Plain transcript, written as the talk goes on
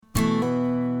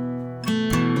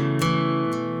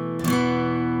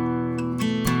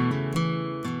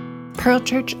Pearl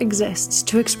Church exists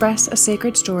to express a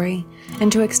sacred story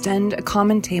and to extend a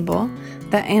common table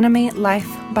that animate life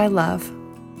by love.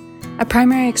 A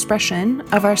primary expression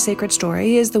of our sacred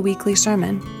story is the weekly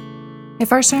sermon.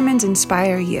 If our sermons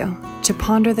inspire you to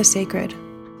ponder the sacred,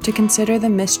 to consider the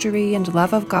mystery and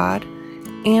love of God,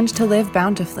 and to live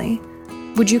bountifully,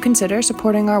 would you consider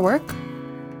supporting our work?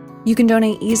 You can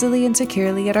donate easily and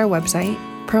securely at our website,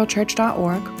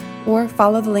 pearlchurch.org, or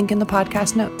follow the link in the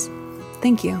podcast notes.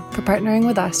 Thank you for partnering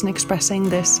with us in expressing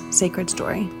this sacred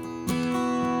story.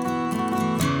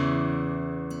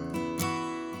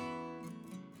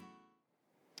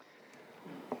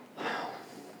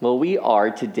 Well, we are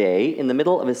today in the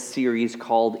middle of a series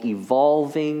called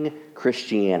Evolving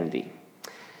Christianity.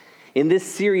 In this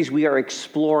series, we are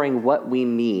exploring what we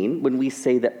mean when we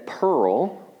say that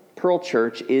Pearl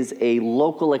Church is a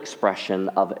local expression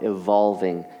of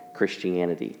evolving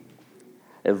Christianity.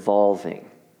 Evolving,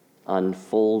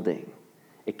 unfolding,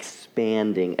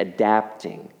 expanding,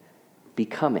 adapting,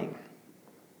 becoming.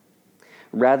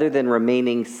 Rather than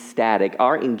remaining static,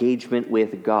 our engagement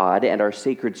with God and our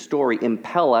sacred story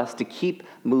impel us to keep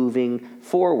moving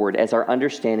forward as our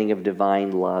understanding of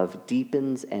divine love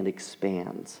deepens and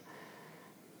expands.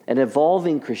 An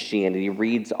evolving Christianity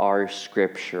reads our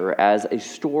scripture as a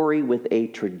story with a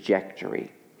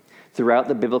trajectory. Throughout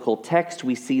the biblical text,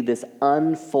 we see this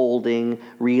unfolding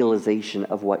realization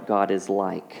of what God is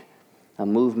like. A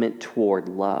movement toward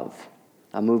love,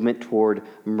 a movement toward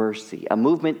mercy, a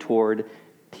movement toward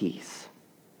peace.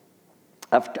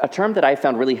 A term that I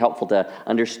found really helpful to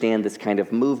understand this kind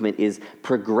of movement is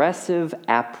progressive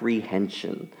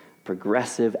apprehension.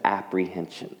 Progressive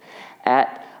apprehension.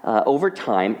 Over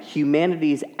time,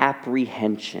 humanity's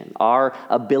apprehension, our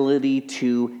ability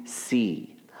to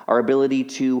see, our ability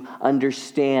to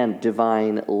understand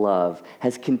divine love,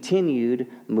 has continued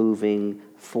moving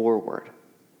forward.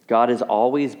 God has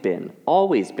always been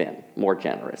more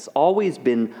generous, always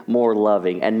been more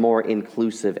loving and more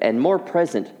inclusive and more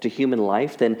present to human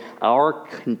life than our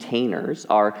containers,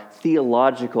 our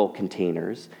theological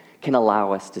containers, can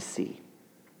allow us to see.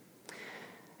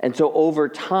 And so over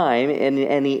time, in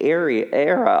any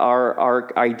era,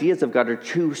 our ideas of God are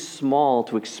too small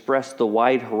to express the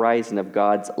wide horizon of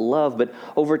God's love, but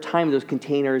over time, those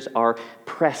containers are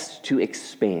pressed to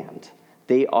expand.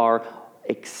 They are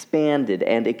expanded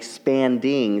and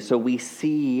expanding, so we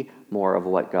see more of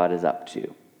what God is up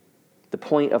to. The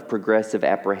point of progressive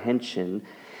apprehension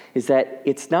is that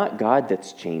it's not God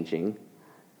that's changing.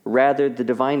 Rather, the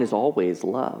divine is always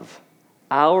love.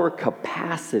 Our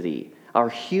capacity, our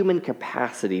human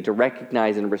capacity to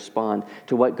recognize and respond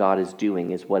to what God is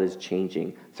doing is what is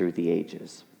changing through the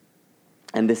ages.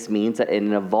 And this means that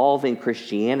an evolving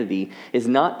Christianity is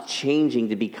not changing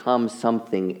to become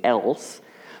something else.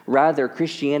 Rather,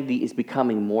 Christianity is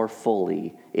becoming more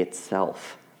fully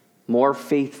itself, more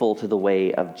faithful to the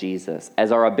way of Jesus,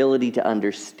 as our ability to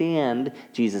understand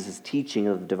Jesus' teaching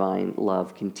of divine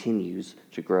love continues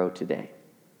to grow today.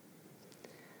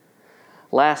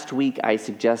 Last week, I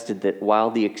suggested that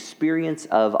while the experience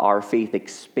of our faith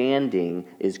expanding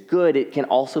is good, it can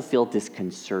also feel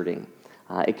disconcerting.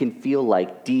 It can feel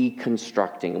like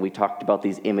deconstructing. We talked about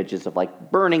these images of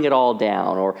like burning it all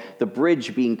down, or the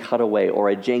bridge being cut away, or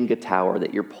a Jenga tower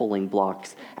that you're pulling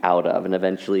blocks out of and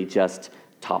eventually just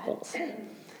topples.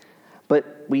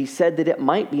 But we said that it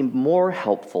might be more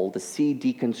helpful to see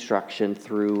deconstruction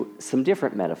through some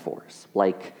different metaphors,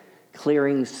 like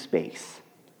clearing space,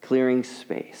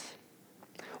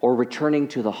 or returning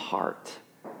to the heart,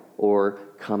 or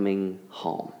coming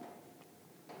home.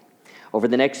 Over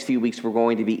the next few weeks, we're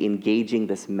going to be engaging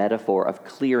this metaphor of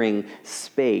clearing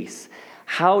space.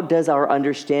 How does our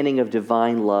understanding of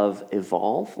divine love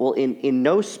evolve? Well, in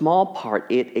no small part,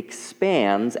 it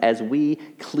expands as we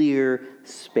clear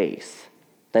space.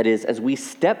 That is, as we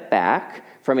step back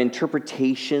from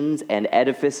interpretations and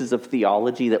edifices of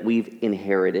theology that we've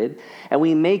inherited, and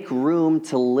we make room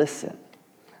to listen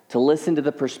to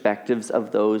the perspectives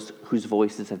of those whose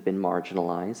voices have been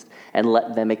marginalized, and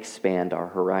let them expand our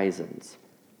horizons.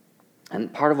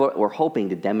 And part of what we're hoping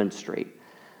to demonstrate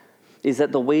is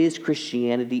that the ways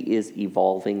Christianity is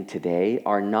evolving today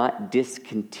are not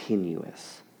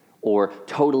discontinuous or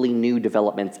totally new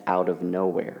developments out of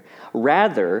nowhere.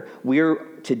 Rather, we're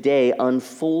today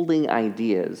unfolding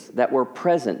ideas that were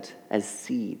present as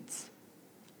seeds,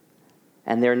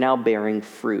 and they're now bearing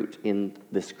fruit in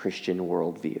this Christian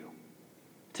worldview.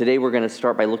 Today we're going to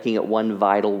start by looking at one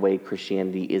vital way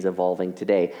Christianity is evolving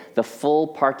today: the full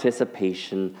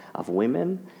participation of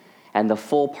women and the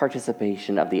full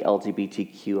participation of the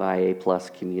LGBTQIA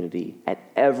plus community at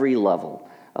every level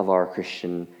of our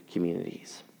Christian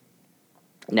communities.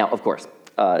 Now, of course,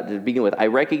 to begin with, I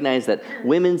recognize that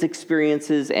women's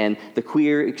experiences and the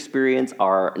queer experience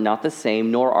are not the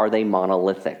same, nor are they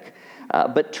monolithic.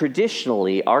 But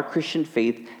traditionally, our Christian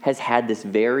faith has had this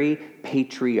very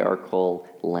patriarchal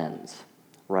lens,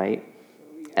 right?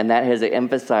 And that has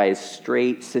emphasized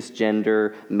straight,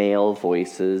 cisgender male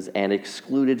voices and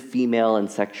excluded female and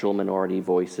sexual minority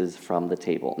voices from the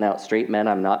table. Now, straight men,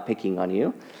 I'm not picking on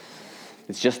you.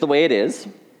 It's just the way it is.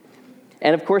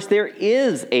 And of course, there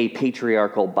is a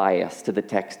patriarchal bias to the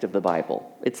text of the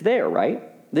Bible. It's there, right?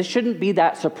 This shouldn't be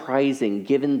that surprising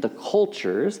given the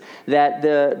cultures that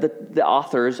the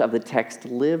authors of the text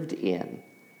lived in.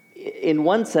 In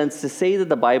one sense, to say that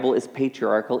the Bible is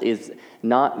patriarchal is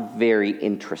not very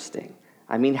interesting.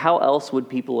 I mean, how else would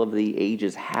people of the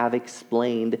ages have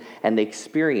explained and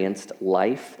experienced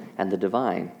life and the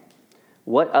divine?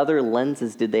 What other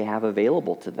lenses did they have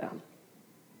available to them?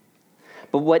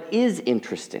 But what is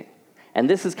interesting, and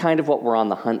this is kind of what we're on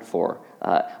the hunt for,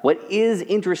 what is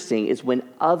interesting is when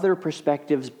other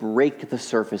perspectives break the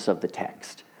surface of the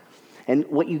text. And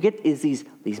what you get is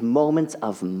these moments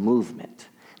of movement,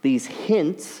 these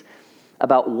hints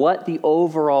about what the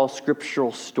overall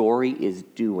scriptural story is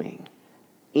doing,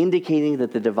 indicating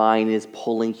that the divine is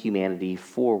pulling humanity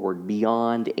forward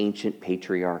beyond ancient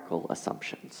patriarchal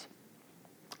assumptions.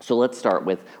 So let's start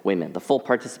with women, the full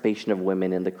participation of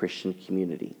women in the Christian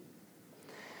community.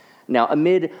 Now,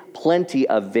 amid plenty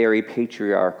of very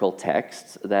patriarchal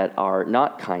texts that are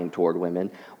not kind toward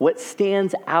women, what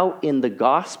stands out in the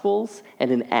Gospels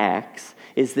and in Acts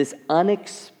is this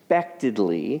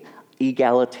unexpectedly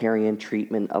egalitarian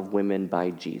treatment of women by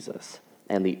Jesus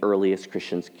and the earliest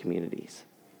Christian communities.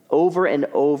 Over and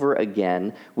over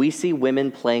again, we see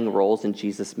women playing roles in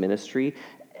Jesus' ministry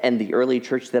and the early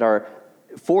church that are,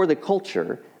 for the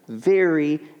culture,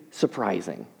 very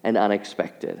surprising and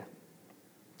unexpected.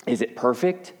 Is it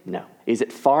perfect? No. Is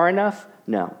it far enough?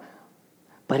 No.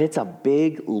 But it's a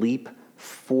big leap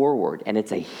forward, and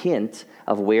it's a hint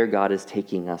of where God is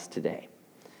taking us today.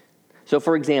 So,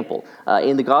 for example,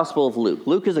 in the Gospel of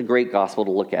Luke is a great gospel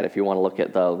to look at if you want to look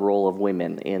at the role of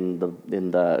women in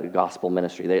the gospel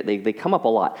ministry. They come up a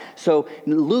lot. So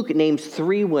Luke names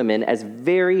 3 women as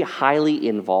very highly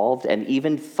involved and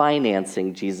even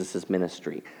financing Jesus'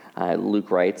 ministry. Luke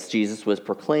writes, Jesus was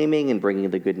proclaiming and bringing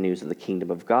the good news of the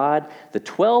kingdom of God. The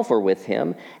 12 were with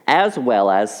him, as well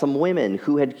as some women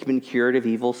who had been cured of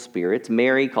evil spirits,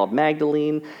 Mary called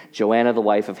Magdalene, Joanna, the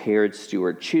wife of Herod's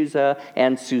steward Chuza,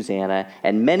 and Susanna,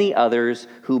 and many others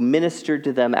who ministered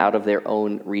to them out of their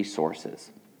own resources.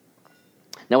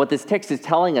 Now, what this text is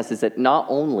telling us is that not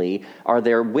only are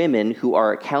there women who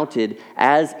are counted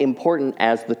as important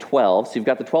as the 12, so you've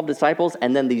got the 12 disciples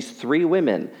and then these 3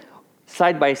 women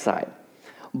side by side.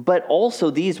 But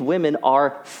also these women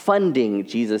are funding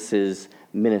Jesus'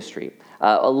 ministry.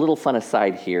 A little fun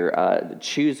aside here.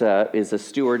 Chuza is a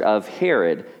steward of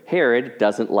Herod. Herod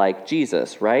doesn't like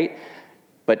Jesus, right?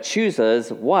 But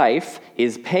Chuza's wife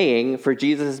is paying for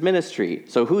Jesus' ministry.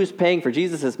 So who's paying for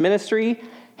Jesus' ministry?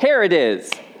 Herod is.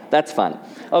 That's fun.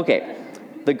 Okay.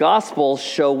 The Gospels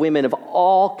show women of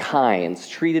all kinds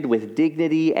treated with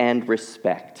dignity and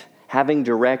respect, having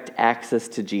direct access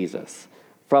to Jesus,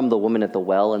 from the woman at the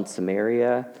well in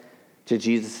Samaria, to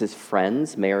Jesus'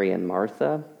 friends, Mary and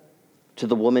Martha, to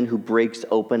the woman who breaks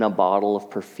open a bottle of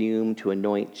perfume to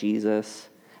anoint Jesus,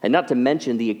 and not to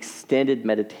mention the extended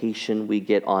meditation we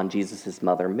get on Jesus'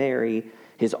 mother Mary,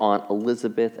 his aunt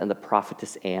Elizabeth, and the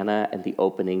prophetess Anna in the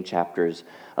opening chapters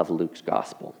of Luke's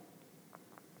Gospel.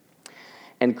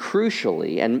 And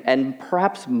crucially, and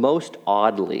perhaps most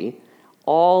oddly,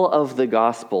 all of the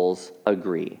Gospels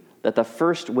agree that the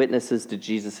first witnesses to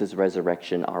Jesus'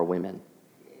 resurrection are women.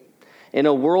 In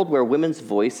a world where women's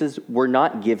voices were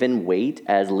not given weight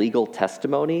as legal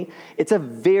testimony, it's a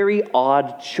very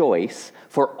odd choice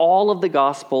for all of the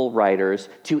Gospel writers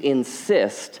to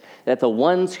insist that the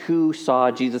ones who saw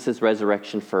Jesus'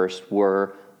 resurrection first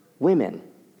were women.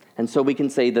 And so we can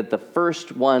say that the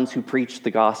first ones who preached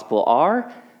the gospel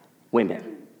are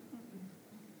women.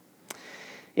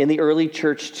 In the early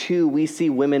church, too, we see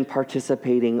women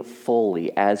participating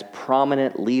fully as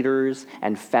prominent leaders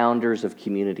and founders of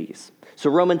communities. So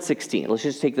Romans 16, let's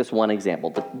just take this one example.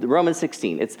 The Romans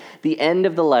 16, it's the end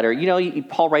of the letter. You know,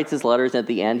 Paul writes his letters, and at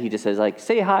the end, he just says, like,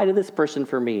 say hi to this person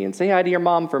for me, and say hi to your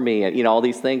mom for me, and, all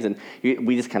these things, and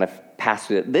we just kind of pass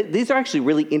through it. These are actually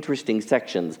really interesting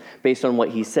sections based on what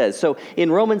he says. So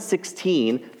in Romans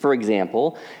 16, for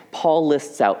example, Paul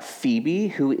lists out Phoebe,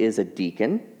 who is a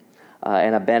deacon,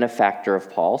 and a benefactor of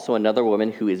Paul, so another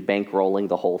woman who is bankrolling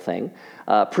the whole thing.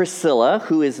 Priscilla,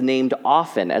 who is named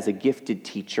often as a gifted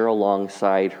teacher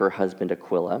alongside her husband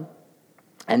Aquila.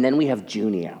 And then we have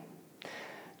Junia.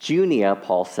 Junia,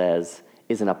 Paul says,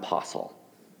 is an apostle.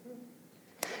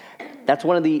 That's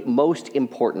one of the most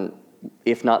important,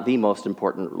 if not the most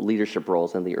important, leadership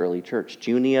roles in the early church.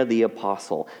 Junia the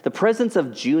apostle. The presence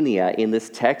of Junia in this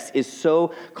text is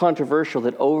so controversial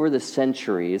that over the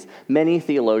centuries, many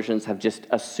theologians have just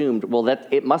assumed, well, that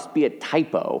it must be a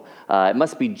typo. It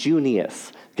must be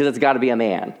Junius, because it's got to be a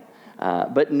man.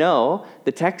 But no,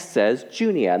 the text says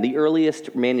Junia. The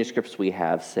earliest manuscripts we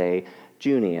have say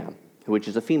Junia, which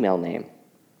is a female name.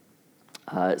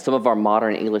 Some of our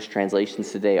modern English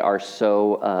translations today are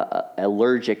so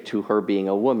allergic to her being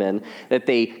a woman that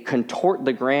they contort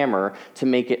the grammar to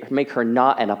make her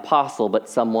not an apostle, but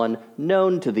someone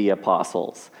known to the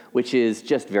apostles, which is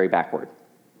just very backward.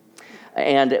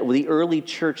 And the early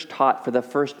church taught for the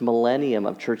first millennium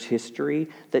of church history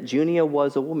that Junia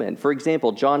was a woman. For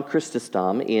example, John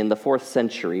Chrysostom in the 4th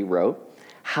century wrote,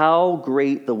 "How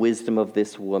great the wisdom of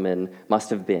this woman must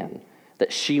have been,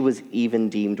 that she was even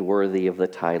deemed worthy of the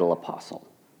title apostle."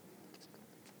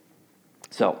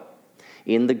 So,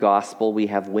 in the gospel, we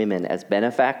have women as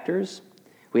benefactors,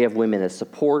 we have women as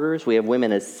supporters, we have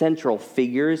women as central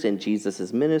figures in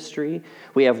Jesus' ministry,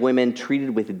 we have women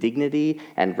treated with dignity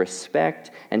and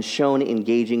respect and shown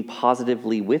engaging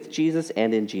positively with Jesus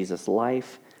and in Jesus'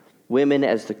 life, women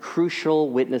as the crucial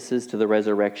witnesses to the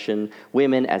resurrection,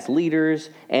 women as leaders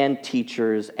and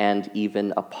teachers and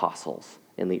even apostles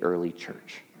in the early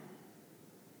church.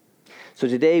 So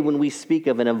today, when we speak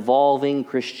of an evolving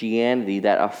Christianity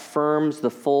that affirms the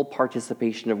full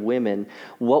participation of women,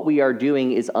 what we are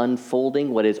doing is unfolding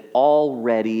what is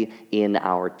already in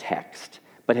our text,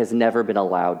 but has never been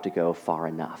allowed to go far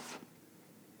enough.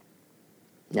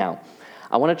 Now,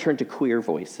 I want to turn to queer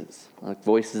voices, like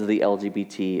voices of the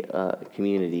LGBT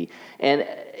community. And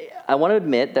I want to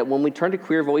admit that when we turn to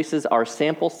queer voices, our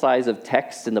sample size of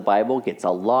text in the Bible gets a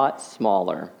lot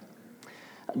smaller.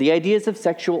 The ideas of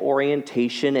sexual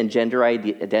orientation and gender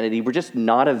identity were just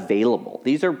not available.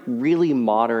 These are really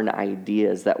modern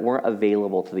ideas that weren't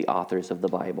available to the authors of the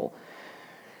Bible.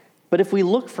 But if we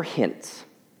look for hints,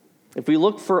 if we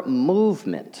look for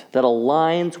movement that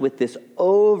aligns with this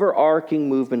overarching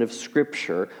movement of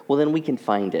Scripture, well, then we can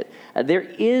find it. There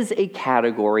is a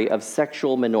category of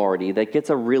sexual minority that gets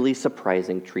a really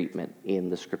surprising treatment in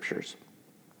the Scriptures.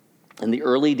 In the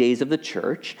early days of the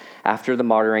church, after the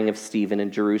martyring of Stephen in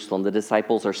Jerusalem, the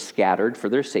disciples are scattered for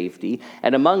their safety,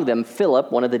 and among them,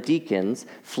 Philip, one of the deacons,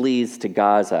 flees to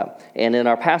Gaza. And in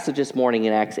our passage this morning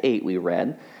in Acts 8, we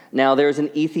read, "Now there's an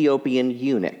Ethiopian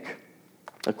eunuch,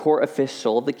 a court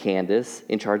official of the Candace,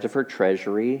 in charge of her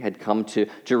treasury, had come to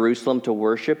Jerusalem to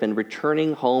worship, and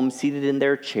returning home, seated in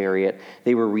their chariot,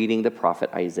 they were reading the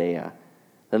prophet Isaiah.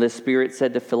 Then the Spirit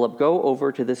said to Philip, 'Go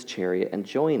over to this chariot and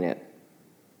join it.'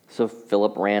 So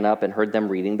Philip ran up and heard them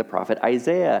reading the prophet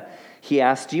Isaiah. He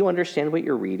asked, 'Do you understand what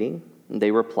you're reading?' And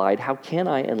they replied, 'How can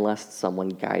I unless someone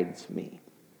guides me?'"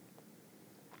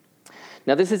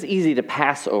 Now, this is easy to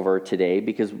pass over today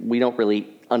because we don't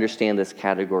really understand this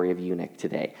category of eunuch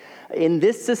today. In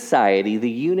this society, the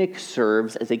eunuch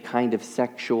serves as a kind of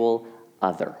sexual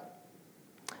other.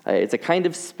 It's a kind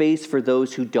of space for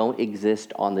those who don't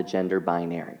exist on the gender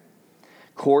binary.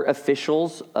 Court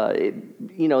officials,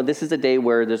 this is a day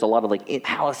where there's a lot of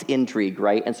palace intrigue,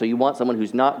 right? And so you want someone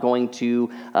who's not going to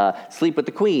sleep with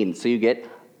the queen, so you get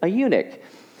a eunuch.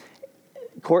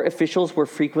 Court officials were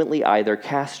frequently either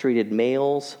castrated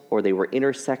males or they were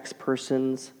intersex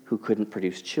persons who couldn't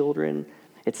produce children.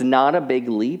 It's not a big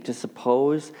leap to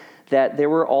suppose that there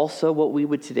were also what we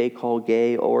would today call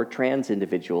gay or trans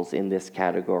individuals in this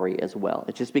category as well.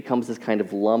 It just becomes this kind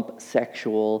of lump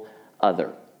sexual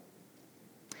other.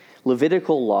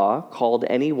 Levitical law called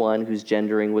anyone whose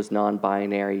gendering was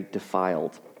non-binary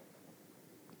defiled.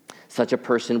 Such a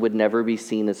person would never be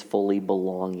seen as fully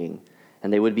belonging,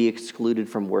 and they would be excluded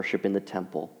from worship in the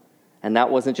temple. And that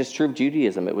wasn't just true of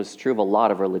Judaism, it was true of a lot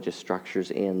of religious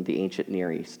structures in the ancient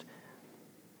Near East.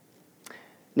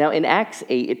 Now, in Acts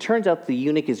 8, it turns out the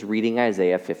eunuch is reading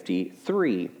Isaiah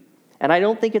 53. And I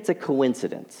don't think it's a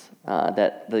coincidence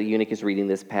that the eunuch is reading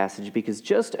this passage, because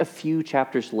just a few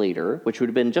chapters later, which would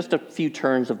have been just a few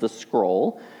turns of the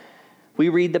scroll, we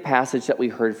read the passage that we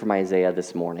heard from Isaiah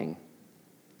this morning.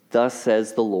 "Thus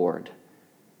says the Lord,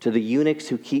 to the eunuchs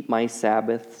who keep my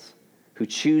Sabbaths, who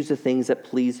choose the things that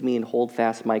please me and hold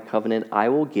fast my covenant, I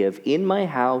will give in my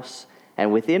house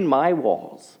and within my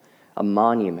walls a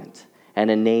monument and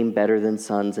a name better than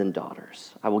sons and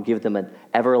daughters. I will give them an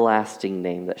everlasting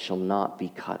name that shall not be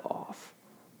cut off."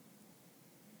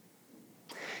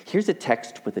 Here's a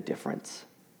text with a difference.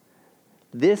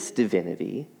 This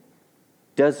divinity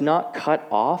does not cut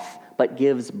off, but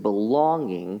gives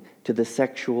belonging to the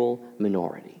sexual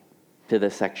minority, to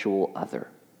the sexual other.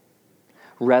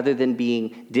 Rather than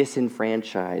being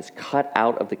disenfranchised, cut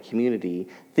out of the community,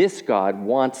 this God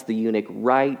wants the eunuch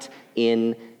right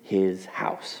in his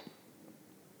house.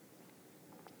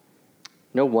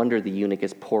 No wonder the eunuch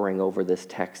is poring over this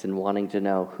text and wanting to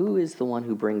know, who is the one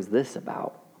who brings this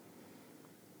about?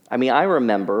 I mean, I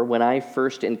remember when I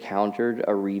first encountered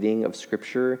a reading of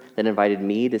Scripture that invited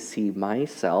me to see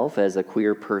myself as a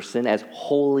queer person as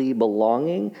wholly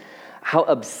belonging, how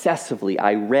obsessively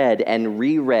I read and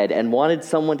reread and wanted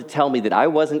someone to tell me that I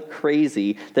wasn't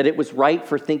crazy, that it was right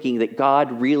for thinking that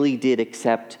God really did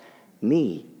accept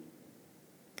me.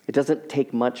 It doesn't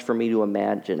take much for me to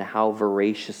imagine how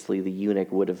voraciously the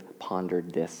eunuch would have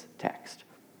pondered this text.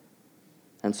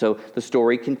 And so the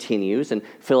story continues, and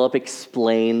Philip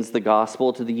explains the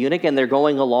gospel to the eunuch, and they're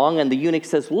going along, and the eunuch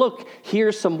says, look,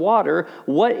 here's some water.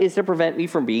 What is to prevent me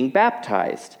from being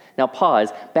baptized? Now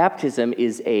pause. Baptism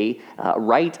is a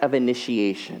rite of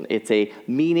initiation. It's a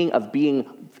meaning of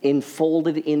being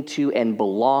enfolded into and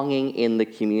belonging in the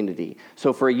community.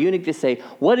 So for a eunuch to say,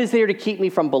 what is there to keep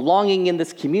me from belonging in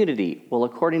this community? Well,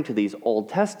 according to these Old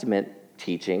Testament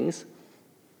teachings,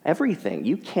 everything.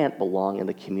 You can't belong in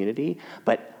the community,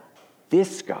 but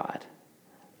this God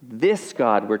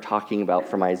we're talking about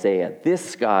from Isaiah,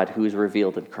 this God who is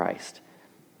revealed in Christ.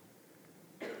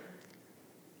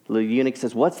 The eunuch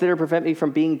says, what's there to prevent me from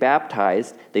being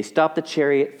baptized? They stop the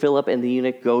chariot, Philip and the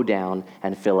eunuch go down,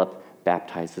 and Philip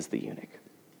baptizes the eunuch.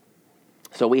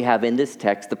 So we have in this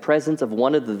text the presence of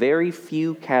one of the very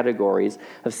few categories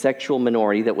of sexual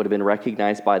minority that would have been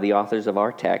recognized by the authors of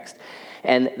our text.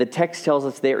 And the text tells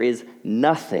us there is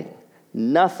nothing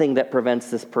that prevents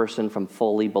this person from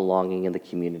fully belonging in the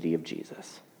community of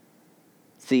Jesus.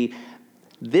 See,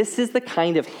 this is the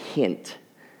kind of hint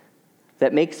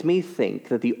that makes me think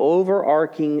that the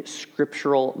overarching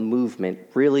scriptural movement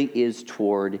really is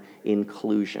toward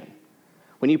inclusion.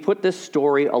 When you put this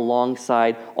story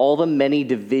alongside all the many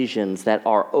divisions that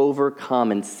are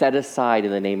overcome and set aside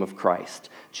in the name of Christ,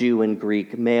 Jew and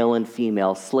Greek, male and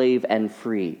female, slave and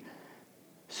free,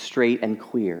 straight and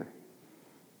queer.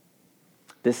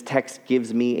 This text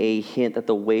gives me a hint that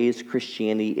the ways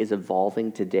Christianity is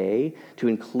evolving today to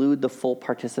include the full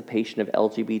participation of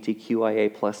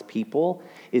LGBTQIA plus people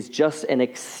is just an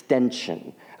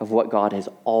extension of what God has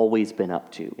always been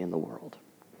up to in the world.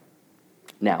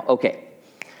 Now, okay,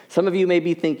 some of you may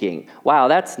be thinking, wow,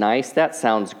 that's nice, that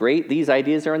sounds great, these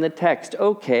ideas are in the text.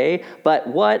 Okay, but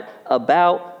what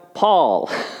about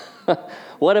Paul?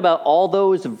 What about all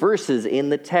those verses in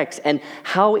the text? And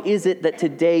how is it that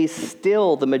today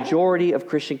still the majority of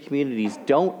Christian communities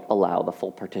don't allow the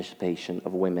full participation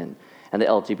of women and the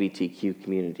LGBTQ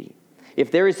community?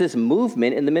 If there is this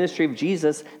movement in the ministry of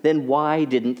Jesus, then why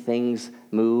didn't things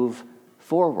move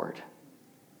forward?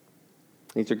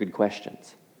 These are good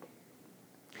questions.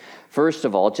 First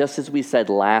of all, just as we said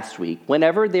last week,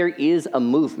 whenever there is a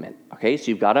movement, okay,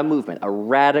 so you've got a movement, a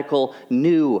radical,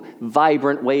 new,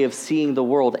 vibrant way of seeing the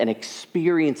world, an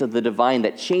experience of the divine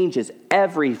that changes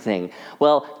everything,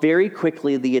 well, very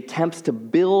quickly the attempts to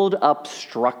build up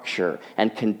structure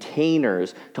and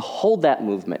containers to hold that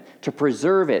movement, to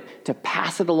preserve it, to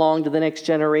pass it along to the next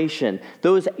generation,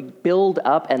 those build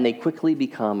up and they quickly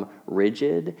become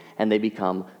rigid and they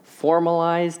become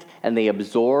formalized, and they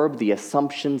absorb the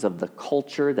assumptions of the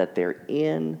culture that they're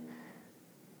in.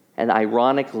 And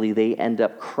ironically, they end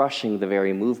up crushing the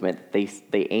very movement they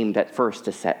aimed at first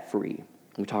to set free.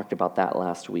 We talked about that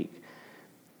last week.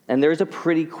 And there's a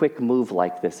pretty quick move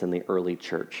like this in the early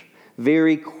church.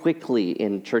 Very quickly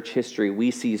in church history,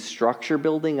 we see structure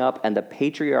building up and the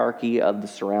patriarchy of the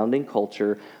surrounding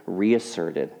culture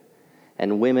reasserted.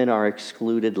 And women are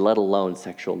excluded, let alone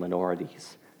sexual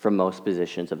minorities, from most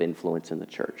positions of influence in the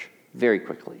church, very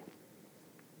quickly.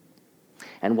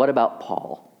 And what about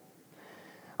Paul?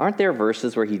 Aren't there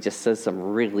verses where he just says some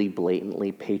really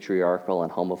blatantly patriarchal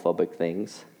and homophobic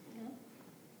things?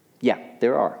 Yeah,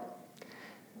 there are.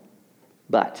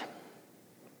 But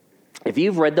if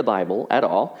you've read the Bible at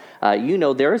all, you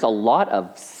know there is a lot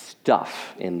of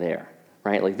stuff in there,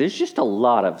 right? Like there's just a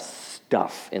lot of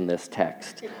stuff in this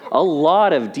text. A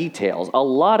lot of details, a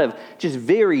lot of just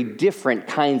very different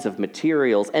kinds of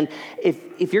materials. And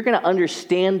if you're going to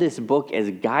understand this book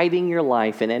as guiding your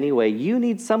life in any way, you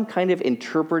need some kind of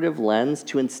interpretive lens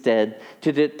to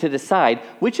decide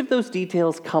which of those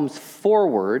details comes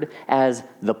forward as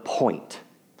the point.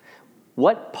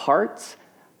 What parts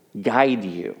guide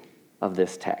you of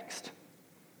this text?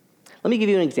 Let me give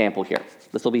you an example here.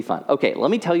 This will be fun. Okay, let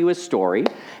me tell you a story,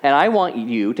 and I want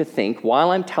you to think,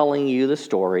 while I'm telling you the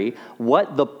story,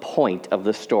 what the point of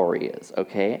the story is,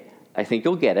 okay? I think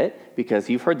you'll get it, because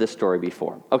you've heard this story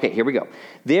before. Okay, here we go.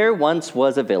 There once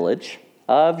was a village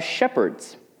of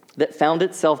shepherds that found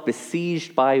itself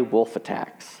besieged by wolf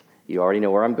attacks. You already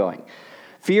know where I'm going.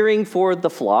 Fearing for the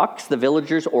flocks, the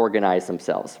villagers organize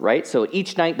themselves, right? So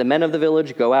each night, the men of the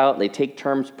village go out, and they take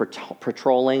turns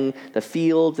patrolling the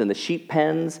fields and the sheep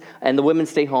pens, and the women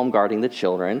stay home guarding the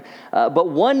children. But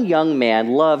one young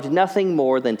man loved nothing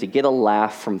more than to get a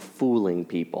laugh from fooling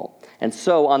people. And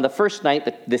so on the first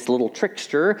night, this little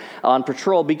trickster on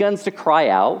patrol begins to cry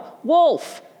out,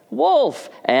 "Wolf! Wolf!"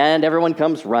 And everyone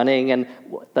comes running, and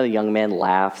the young man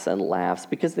laughs and laughs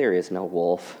because there is no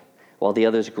wolf, while the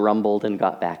others grumbled and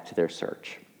got back to their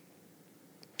search.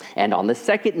 And on the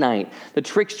second night, the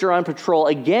trickster on patrol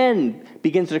again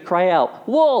begins to cry out,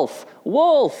 "Wolf!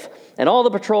 Wolf!" And all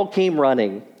the patrol came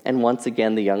running. And once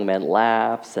again, the young man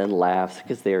laughs and laughs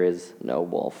because there is no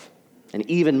wolf. And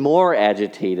even more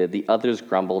agitated, the others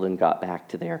grumbled and got back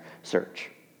to their search.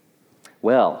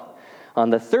 Well,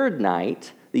 on the third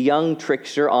night, the young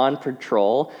trickster on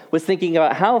patrol was thinking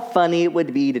about how funny it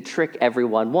would be to trick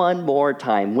everyone one more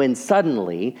time when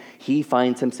suddenly he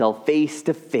finds himself face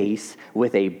to face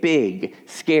with a big,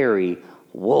 scary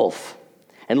wolf.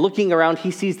 And looking around,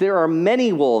 he sees there are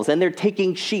many wolves, and they're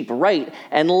taking sheep right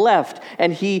and left.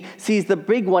 And he sees the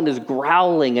big one is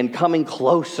growling and coming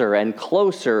closer and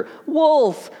closer.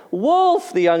 "Wolf!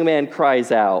 Wolf!" the young man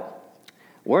cries out.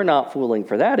 "We're not fooling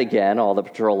for that again," all the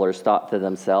patrollers thought to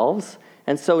themselves.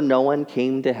 And so no one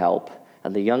came to help,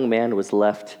 and the young man was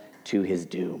left to his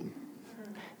doom.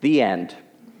 The end.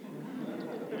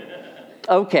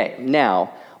 Okay,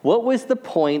 now, what was the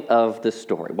point of the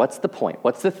story? What's the point?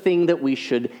 What's the thing that we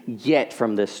should get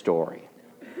from this story?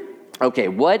 Okay,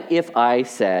 what if I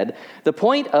said, the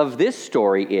point of this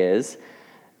story is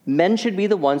men should be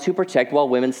the ones who protect while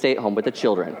women stay at home with the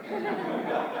children?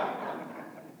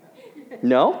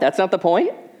 No, that's not the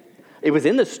point? It was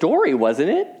in the story, wasn't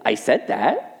it? I said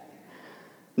that.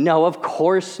 No, of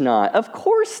course not. Of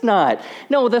course not.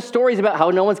 No, the story's about how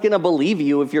no one's going to believe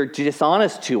you if you're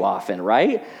dishonest too often,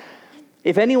 right?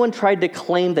 If anyone tried to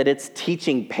claim that it's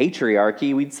teaching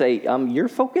patriarchy, we'd say, you're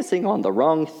focusing on the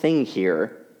wrong thing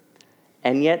here.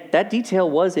 And yet, that detail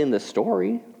was in the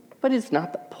story, but it's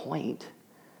not the point.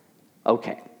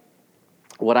 Okay.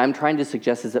 What I'm trying to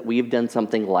suggest is that we've done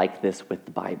something like this with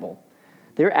the Bible.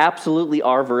 There absolutely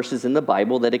are verses in the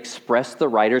Bible that express the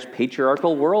writer's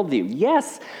patriarchal worldview.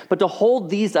 Yes, but to hold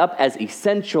these up as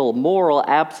essential moral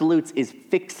absolutes is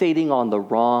fixating on the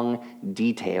wrong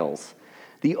details.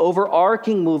 The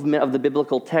overarching movement of the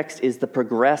biblical text is the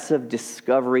progressive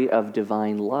discovery of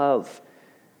divine love,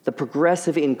 the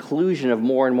progressive inclusion of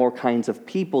more and more kinds of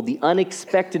people, the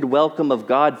unexpected welcome of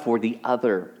God for the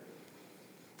other.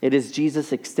 It is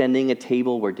Jesus extending a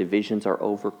table where divisions are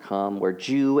overcome, where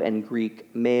Jew and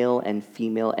Greek, male and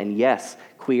female, and yes,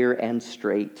 queer and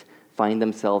straight find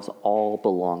themselves all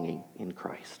belonging in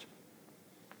Christ.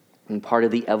 And part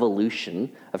of the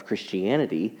evolution of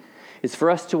Christianity is for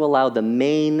us to allow the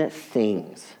main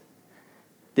things,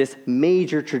 this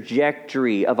major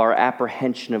trajectory of our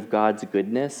apprehension of God's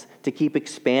goodness, to keep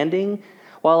expanding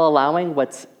while allowing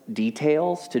what's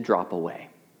details to drop away.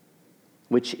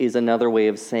 Which is another way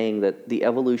of saying that the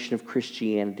evolution of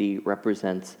Christianity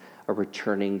represents a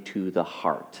returning to the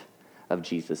heart of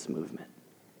Jesus' movement.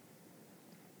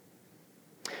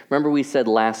 Remember, we said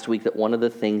last week that one of the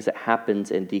things that happens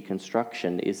in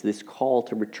deconstruction is this call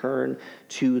to return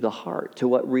to the heart, to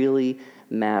what really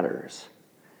matters.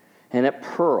 And at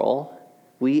Pearl,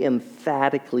 we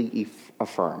emphatically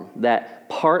affirm that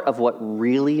part of what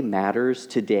really matters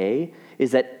today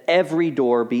is that every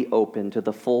door be open to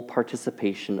the full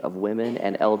participation of women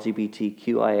and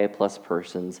LGBTQIA plus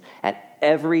persons at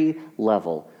every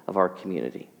level of our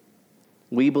community.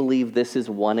 We believe this is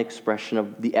one expression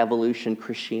of the evolution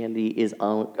Christianity is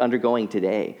undergoing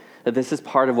today, that this is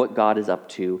part of what God is up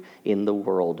to in the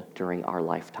world during our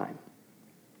lifetime.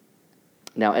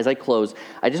 Now, as I close,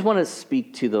 I just want to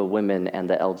speak to the women and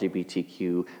the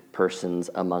LGBTQ persons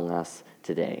among us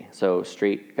today. So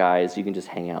straight guys, you can just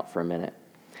hang out for a minute.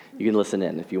 You can listen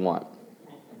in if you want.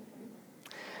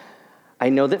 I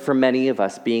know that for many of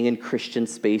us, being in Christian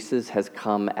spaces has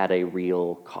come at a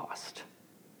real cost.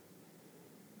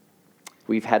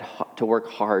 We've had to work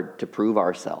hard to prove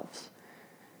ourselves.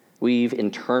 We've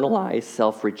internalized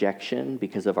self-rejection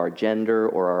because of our gender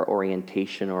or our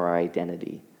orientation or our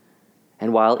identity.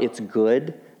 And while it's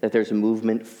good that there's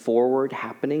movement forward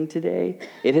happening today,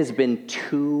 it has been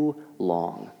too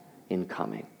long in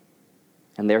coming.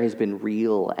 And there has been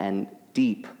real and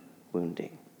deep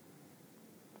wounding.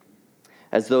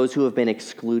 As those who have been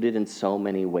excluded in so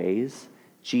many ways,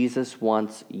 Jesus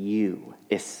wants you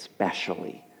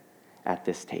especially at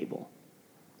this table.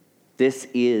 This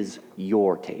is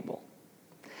your table.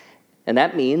 And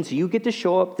that means you get to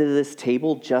show up to this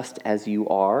table just as you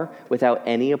are, without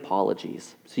any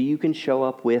apologies. So you can show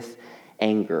up with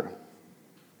anger.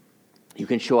 You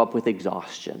can show up with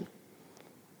exhaustion.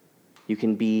 You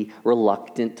can be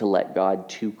reluctant to let God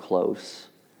too close.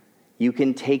 You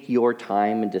can take your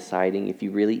time in deciding if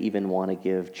you really even want to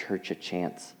give church a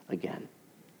chance again.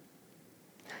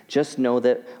 Just know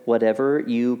that whatever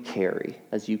you carry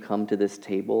as you come to this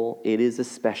table, it is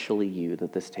especially you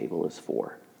that this table is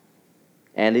for.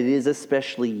 And it is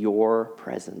especially your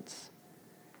presence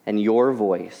and your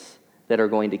voice that are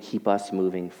going to keep us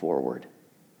moving forward.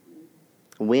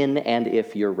 When and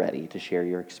if you're ready to share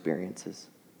your experiences.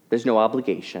 There's no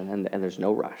obligation and there's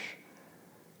no rush.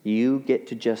 You get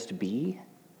to just be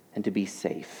and to be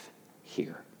safe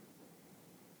here.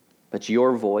 But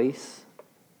your voice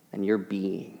and your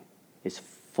being is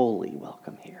fully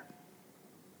welcome here.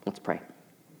 Let's pray.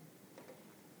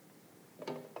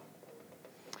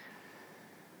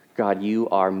 God, you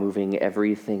are moving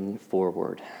everything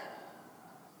forward.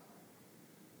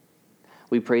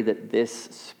 We pray that this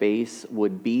space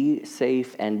would be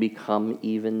safe and become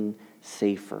even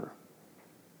safer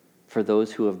for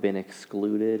those who have been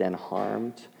excluded and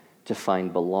harmed to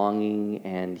find belonging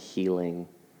and healing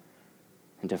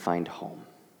and to find home.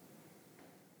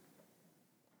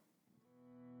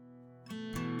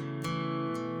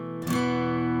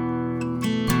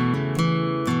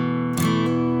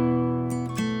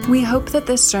 We hope that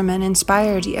this sermon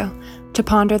inspired you to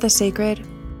ponder the sacred,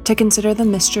 to consider the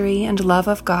mystery and love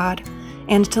of God,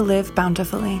 and to live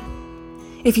bountifully.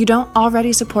 If you don't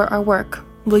already support our work,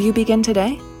 will you begin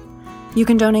today? You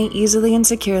can donate easily and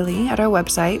securely at our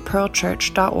website,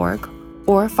 pearlchurch.org,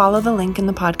 or follow the link in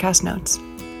the podcast notes.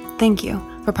 Thank you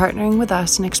for partnering with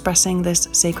us in expressing this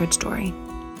sacred story.